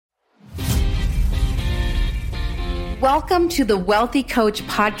Welcome to the Wealthy Coach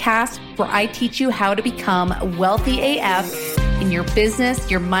podcast, where I teach you how to become wealthy AF in your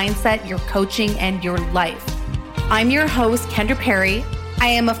business, your mindset, your coaching, and your life. I'm your host, Kendra Perry. I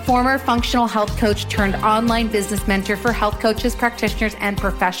am a former functional health coach turned online business mentor for health coaches, practitioners, and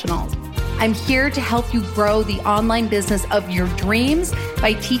professionals. I'm here to help you grow the online business of your dreams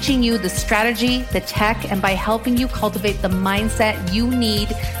by teaching you the strategy, the tech, and by helping you cultivate the mindset you need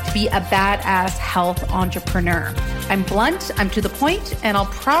to be a badass health entrepreneur. I'm blunt, I'm to the point, and I'll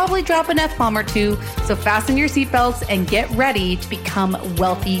probably drop an F-bomb or two, so fasten your seatbelts and get ready to become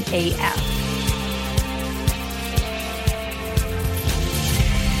wealthy AF.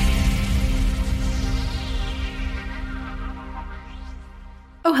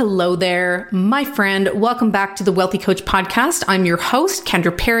 Oh, hello there, my friend. Welcome back to the Wealthy Coach podcast. I'm your host,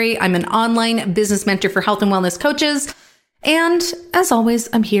 Kendra Perry. I'm an online business mentor for health and wellness coaches. And as always,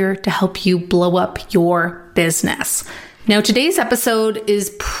 I'm here to help you blow up your business. Now, today's episode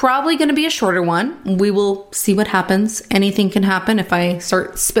is probably going to be a shorter one. We will see what happens. Anything can happen if I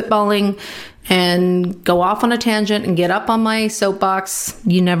start spitballing and go off on a tangent and get up on my soapbox.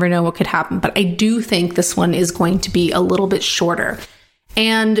 You never know what could happen. But I do think this one is going to be a little bit shorter.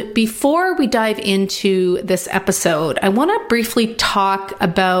 And before we dive into this episode, I want to briefly talk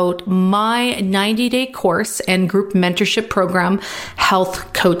about my 90-day course and group mentorship program,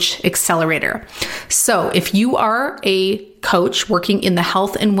 Health Coach Accelerator. So if you are a coach working in the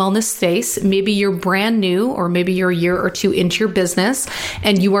health and wellness space, maybe you're brand new, or maybe you're a year or two into your business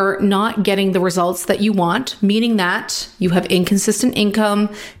and you are not getting the results that you want, meaning that you have inconsistent income,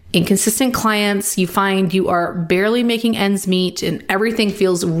 inconsistent clients, you find you are barely making ends meet and everything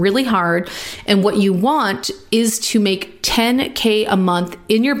feels really hard. And what you want is to make $10K a month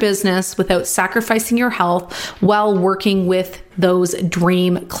in your business without sacrificing your health while working with those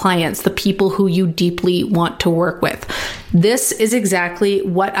dream clients, the people who you deeply want to work with. This is exactly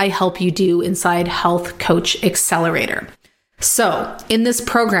what I help you do inside Health Coach Accelerator. So in this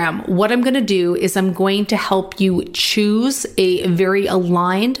program, what I'm going to do is I'm going to help you choose a very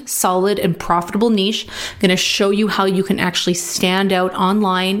aligned, solid, and profitable niche. I'm going to show you how you can actually stand out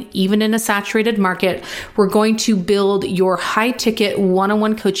online, even in a saturated market. We're going to build your high-ticket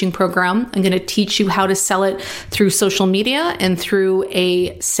one-on-one coaching program. I'm going to teach you how to sell it through social media and through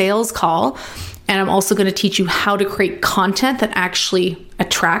a sales call. And I'm also going to teach you how to create content that actually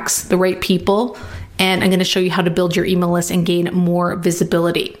attracts the right people. And I'm going to show you how to build your email list and gain more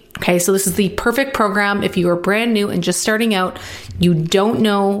visibility. Okay, so this is the perfect program if you are brand new and just starting out, you don't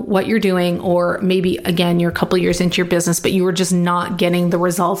know what you're doing, or maybe, again, you're a couple years into your business, but you are just not getting the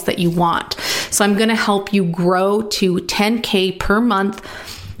results that you want. So I'm going to help you grow to 10K per month.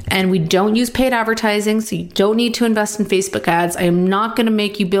 And we don't use paid advertising, so you don't need to invest in Facebook ads. I am not going to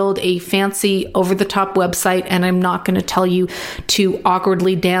make you build a fancy over-the-top website, and I'm not going to tell you to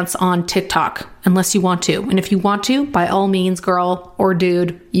awkwardly dance on TikTok unless you want to. And if you want to, by all means, girl or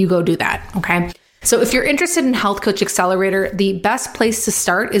dude, you go do that, okay? So if you're interested in Health Coach Accelerator, the best place to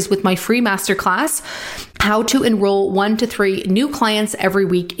start is with my free masterclass, how to enroll 1 to 3 new clients every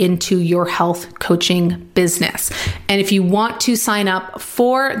week into your health coaching business. And if you want to sign up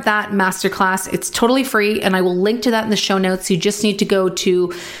for that masterclass, it's totally free. And I will link to that in the show notes. You just need to go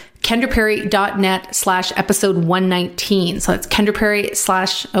to kendraperry.net/episode 119. So it's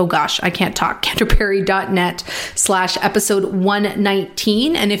kendraperry.net/episode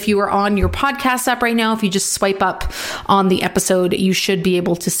 119. And if you are on your podcast app right now, if you just swipe up on the episode, you should be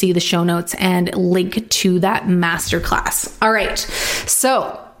able to see the show notes and link to that masterclass. All right.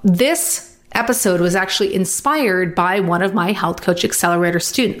 So this episode was actually inspired by one of my Health Coach Accelerator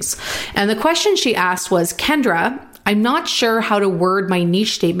students. And the question she asked was, Kendra, I'm not sure how to word my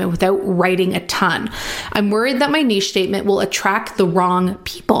niche statement without writing a ton. I'm worried that my niche statement will attract the wrong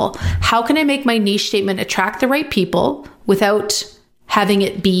people. How can I make my niche statement attract the right people without having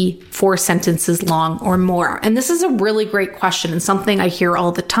it be 4 sentences long or more? And this is a really great question and something I hear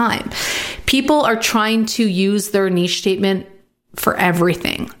all the time. People are trying to use their niche statement for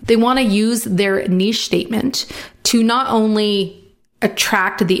everything. They want to use their niche statement to not only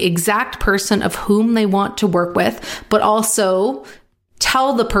attract the exact person of whom they want to work with, but also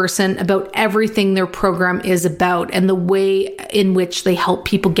tell the person about everything their program is about and the way in which they help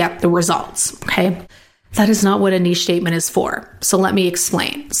people get the results. Okay. That is not what a niche statement is for. So let me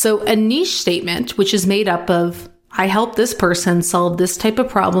explain. So a niche statement, which is made up of, I help this person solve this type of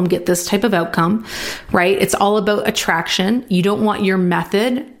problem, get this type of outcome, right? It's all about attraction. You don't want your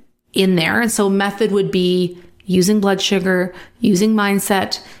method in there. And so method would be using blood sugar, using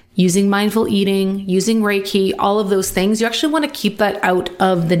mindset, using mindful eating, using Reiki, all of those things, you actually want to keep that out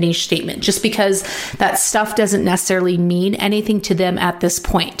of the niche statement just because that stuff doesn't necessarily mean anything to them at this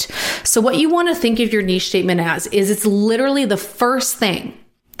point. So what you want to think of your niche statement as is it's literally the first thing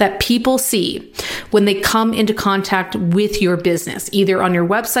that people see when they come into contact with your business, either on your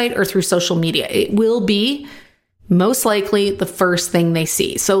website or through social media. It will be most likely the first thing they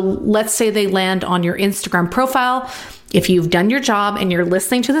see. So let's say they land on your Instagram profile. If you've done your job and you're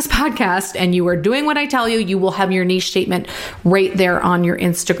listening to this podcast and you are doing what I tell you, you will have your niche statement right there on your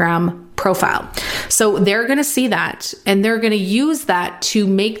Instagram profile. So they're going to see that and they're going to use that to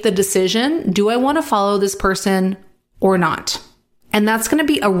make the decision, do I want to follow this person or not? And that's going to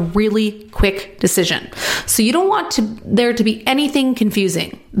be a really quick decision. So you don't want there to be anything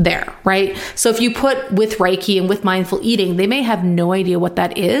confusing there, right? So if you put with Reiki and with mindful eating, they may have no idea what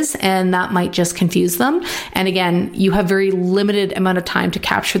that is, and that might just confuse them. And again, you have very limited amount of time to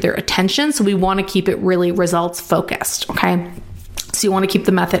capture their attention. So we want to keep it really results focused, okay? So you want to keep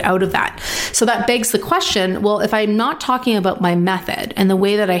the method out of that. So that begs the question, well, if I'm not talking about my method and the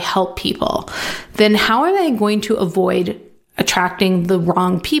way that I help people, then how am I going to avoid attracting the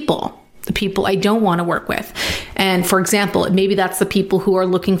wrong people, the people I don't want to work with? And for example, maybe that's the people who are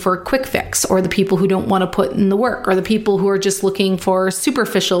looking for a quick fix, or the people who don't want to put in the work, or the people who are just looking for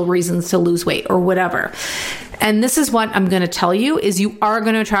superficial reasons to lose weight or whatever. And this is what I'm going to tell you is you are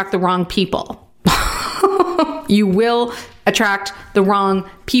going to attract the wrong people. You will attract the wrong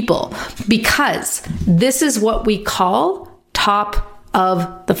people because this is what we call top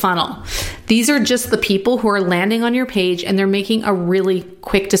of the funnel. These are just the people who are landing on your page and they're making a really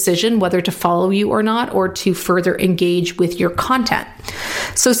quick decision whether to follow you or not, or to further engage with your content.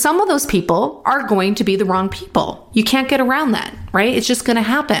 So some of those people are going to be the wrong people. You can't get around that, right? It's just going to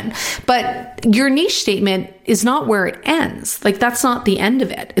happen. But your niche statement is not where it ends. Like, that's not the end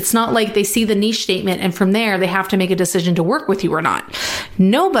of it. It's not like they see the niche statement and from there they have to make a decision to work with you or not.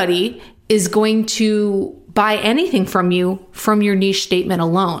 Nobody is going to buy anything from you from your niche statement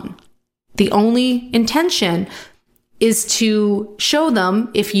alone. The only intention is to show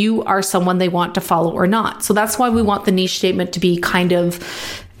them if you are someone they want to follow or not. So that's why we want the niche statement to be kind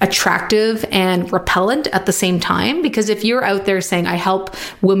of attractive and repellent at the same time. Because if you're out there saying, I help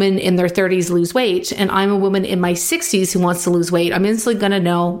women in their 30s lose weight, and I'm a woman in my 60s who wants to lose weight, I'm instantly going to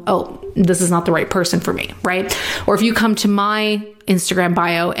know, oh, this is not the right person for me, right? Or if you come to my Instagram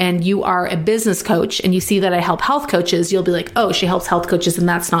bio and you are a business coach and you see that I help health coaches, you'll be like, oh, she helps health coaches and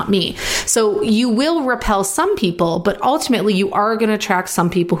that's not me. So you will repel some people, but ultimately you are going to attract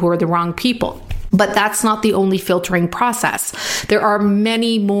some people who are the wrong people. But that's not the only filtering process. There are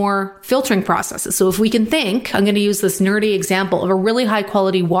many more filtering processes. So if we can think, I'm going to use this nerdy example of a really high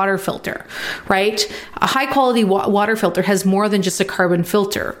quality water filter, right? A high quality water filter has more than just a carbon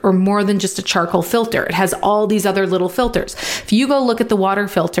filter or more than just a charcoal filter. It has all these other little filters. If you go look at the water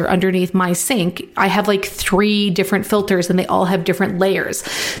filter underneath my sink, I have like 3 different filters and they all have different layers.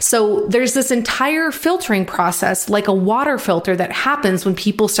 So there's this entire filtering process like a water filter that happens when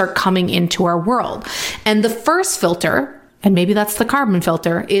people start coming into our world. And the first filter, and maybe that's the carbon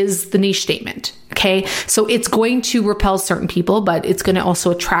filter, is the niche statement. Okay. So it's going to repel certain people, but it's going to also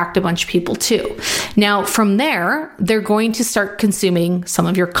attract a bunch of people too. Now, from there, they're going to start consuming some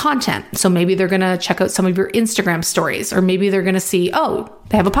of your content. So maybe they're going to check out some of your Instagram stories, or maybe they're going to see, oh,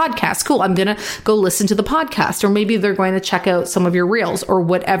 they have a podcast. Cool. I'm going to go listen to the podcast. Or maybe they're going to check out some of your reels or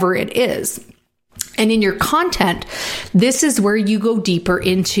whatever it is. And in your content, this is where you go deeper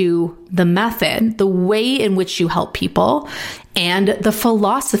into the method, the way in which you help people, and the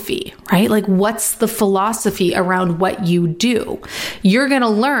philosophy, right? Like, what's the philosophy around what you do? You're going to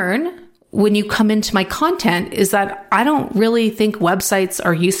learn when you come into my content is that I don't really think websites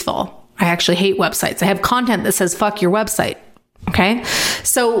are useful. I actually hate websites. I have content that says, fuck your website. Okay.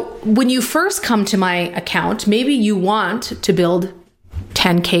 So when you first come to my account, maybe you want to build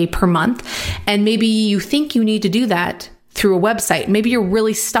 10K per month. And maybe you think you need to do that through a website. Maybe you're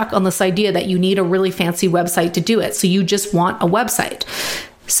really stuck on this idea that you need a really fancy website to do it. So you just want a website.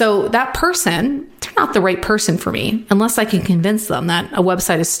 So that person, they're not the right person for me unless I can convince them that a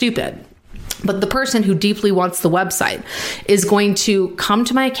website is stupid. But the person who deeply wants the website is going to come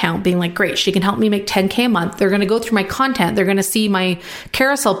to my account being like, great, she can help me make 10K a month. They're going to go through my content. They're going to see my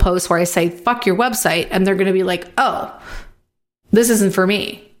carousel post where I say, fuck your website. And they're going to be like, oh, this isn't for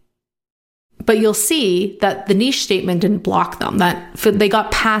me. But you'll see that the niche statement didn't block them, that they got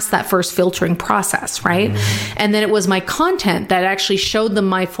past that first filtering process, right? Mm-hmm. And then it was my content that actually showed them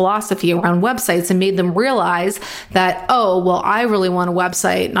my philosophy around websites and made them realize that, oh, well, I really want a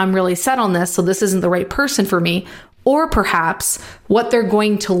website and I'm really set on this, so this isn't the right person for me. Or perhaps what they're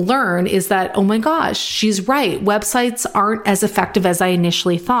going to learn is that, oh my gosh, she's right. Websites aren't as effective as I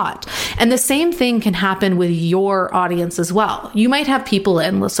initially thought. And the same thing can happen with your audience as well. You might have people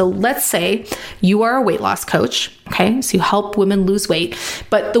in. So let's say you are a weight loss coach. Okay. So you help women lose weight,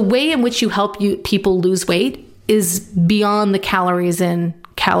 but the way in which you help people lose weight is beyond the calories in,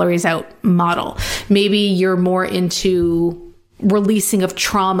 calories out model. Maybe you're more into releasing of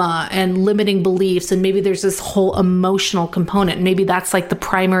trauma and limiting beliefs. And maybe there's this whole emotional component. Maybe that's like the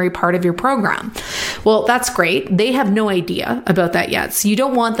primary part of your program. Well, that's great. They have no idea about that yet. So you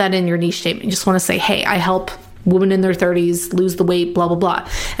don't want that in your niche statement. You just want to say, hey, I help women in their 30s lose the weight, blah, blah, blah.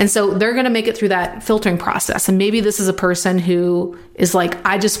 And so they're going to make it through that filtering process. And maybe this is a person who is like,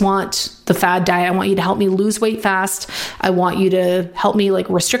 I just want the fad diet. I want you to help me lose weight fast. I want you to help me like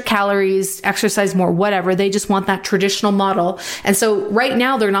restrict calories, exercise more, whatever. They just want that traditional model. And so right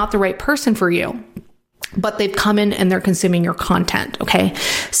now they're not the right person for you, but they've come in and they're consuming your content. Okay.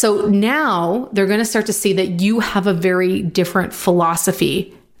 So now they're going to start to see that you have a very different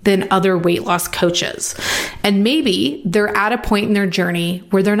philosophy than other weight loss coaches. And maybe they're at a point in their journey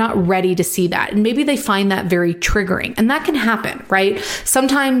where they're not ready to see that. And maybe they find that very triggering. And that can happen, right?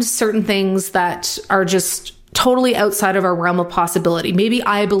 Sometimes certain things that are just totally outside of our realm of possibility. Maybe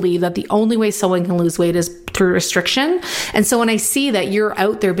I believe that the only way someone can lose weight is through restriction. And so when I see that you're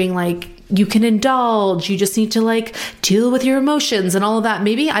out there being like, you can indulge, you just need to like deal with your emotions and all of that.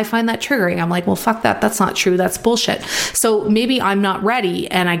 Maybe I find that triggering. I'm like, well, fuck that. That's not true. That's bullshit. So maybe I'm not ready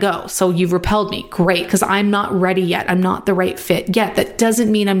and I go, so you've repelled me. Great. Cause I'm not ready yet. I'm not the right fit yet. That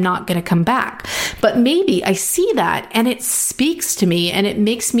doesn't mean I'm not going to come back, but maybe I see that and it speaks to me and it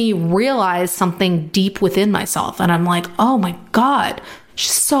makes me realize something deep within myself. And I'm like, oh my God,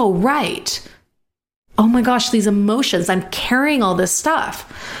 she's so right. Oh my gosh, these emotions, I'm carrying all this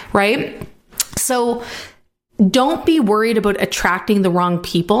stuff, right? So don't be worried about attracting the wrong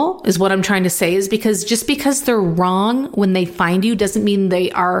people is what I'm trying to say, is because just because they're wrong when they find you doesn't mean they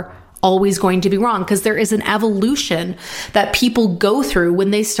are always going to be wrong, because there is an evolution that people go through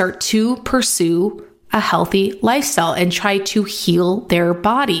when they start to pursue a healthy lifestyle and try to heal their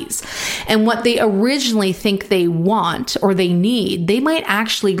bodies. And what they originally think they want or they need, they might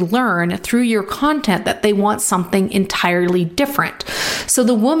actually learn through your content that they want something entirely different. So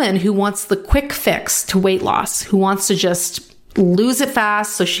the woman who wants the quick fix to weight loss, who wants to just lose it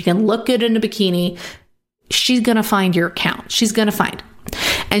fast so she can look good in a bikini, she's going to find your account. She's going to find,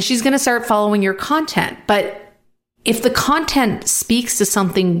 and she's going to start following your content. But if the content speaks to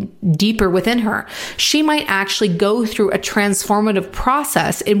something deeper within her, she might actually go through a transformative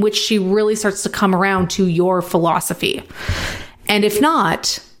process in which she really starts to come around to your philosophy. And if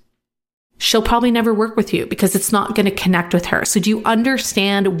not, she'll probably never work with you because it's not going to connect with her. So do you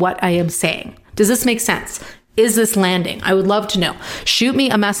understand what I am saying? Does this make sense? Is this landing? I would love to know. Shoot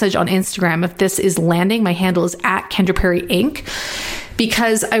me a message on Instagram if this is landing. My handle is @KendraPerry Inc.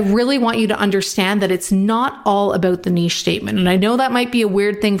 Because I really want you to understand that it's not all about the niche statement. And I know that might be a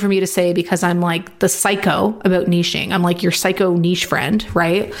weird thing for me to say because I'm like the psycho about niching. I'm like your psycho niche friend,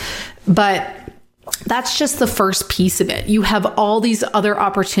 right? But that's just the first piece of it. You have all these other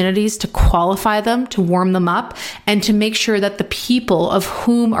opportunities to qualify them, to warm them up, and to make sure that the people of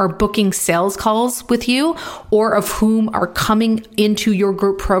whom are booking sales calls with you or of whom are coming into your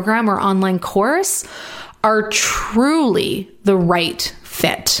group program or online course are truly the right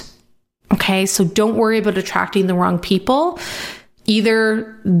fit. Okay, so don't worry about attracting the wrong people.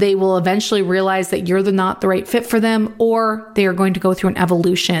 Either they will eventually realize that you're not the right fit for them, or they are going to go through an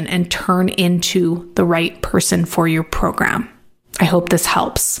evolution and turn into the right person for your program. I hope this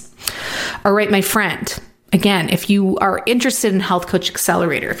helps. All right, my friend. Again, if you are interested in Health Coach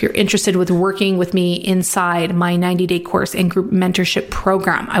Accelerator, if you're interested with working with me inside my 90-day course and group mentorship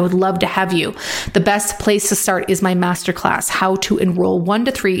program, I would love to have you. The best place to start is my masterclass, How to Enroll 1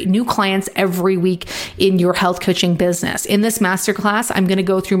 to 3 New Clients Every Week in Your Health Coaching Business. In this masterclass, I'm going to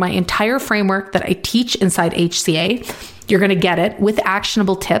go through my entire framework that I teach inside HCA. You're going to get it with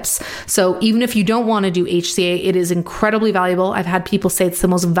actionable tips. So even if you don't want to do HCA, it is incredibly valuable. I've had people say it's the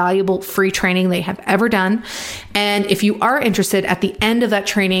most valuable free training they have ever done. And if you are interested, at the end of that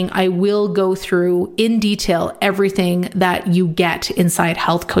training, I will go through in detail everything that you get inside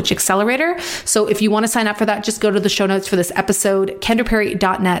Health Coach Accelerator. So if you want to sign up for that, just go to the show notes for this episode,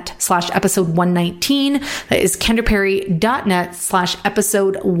 kendraperry.net/episode 119. That is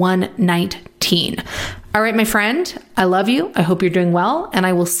kendraperry.net/episode 119. All right, my friend, I love you. I hope you're doing well. And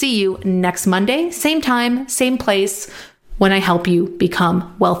I will see you next Monday, same time, same place, when I help you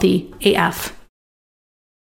become wealthy AF.